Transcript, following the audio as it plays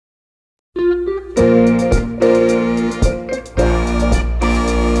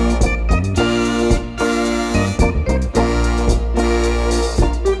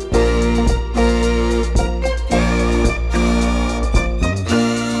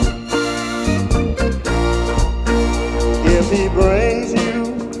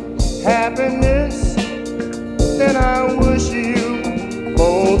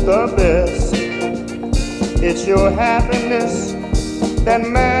It's your happiness that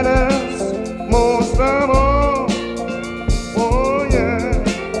matters most of all. Oh yeah.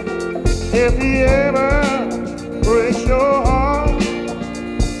 If he ever breaks your heart,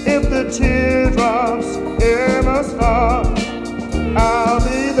 if the teardrops ever start, I'll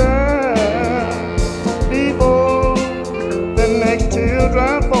be there before the next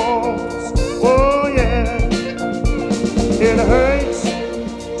teardrop falls. Oh yeah. It hurts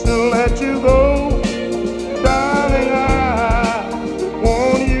to let you go, darling. I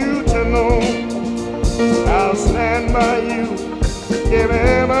want you to know I'll stand by you if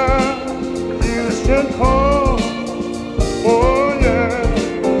ever you should call. Oh yeah.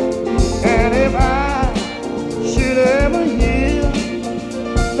 And if I should ever hear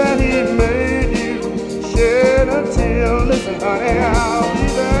that he made you shed a tear, listen honey, I'll be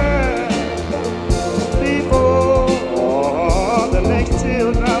there before the next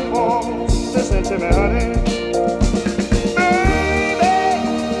teardrop falls. Listen to me honey.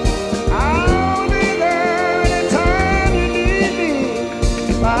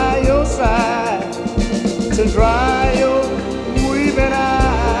 To dry your weeping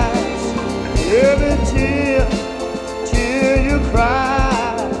eyes, every tear you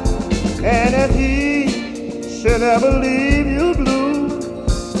cry. And if he should ever leave you blue,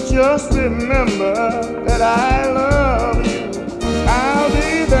 just remember that I love you. I'll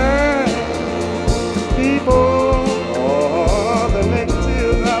be there before the next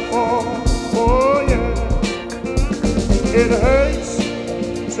teardrop falls. Oh yeah. It hurts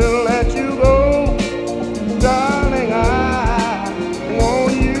to let you go, darling. I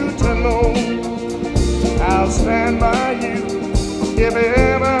want you to know I'll stand by you if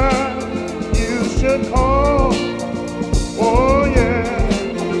ever you should call. Oh yeah.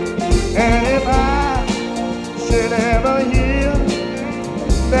 And if I should ever hear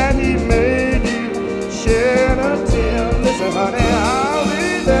that he made you shed a tear, listen honey,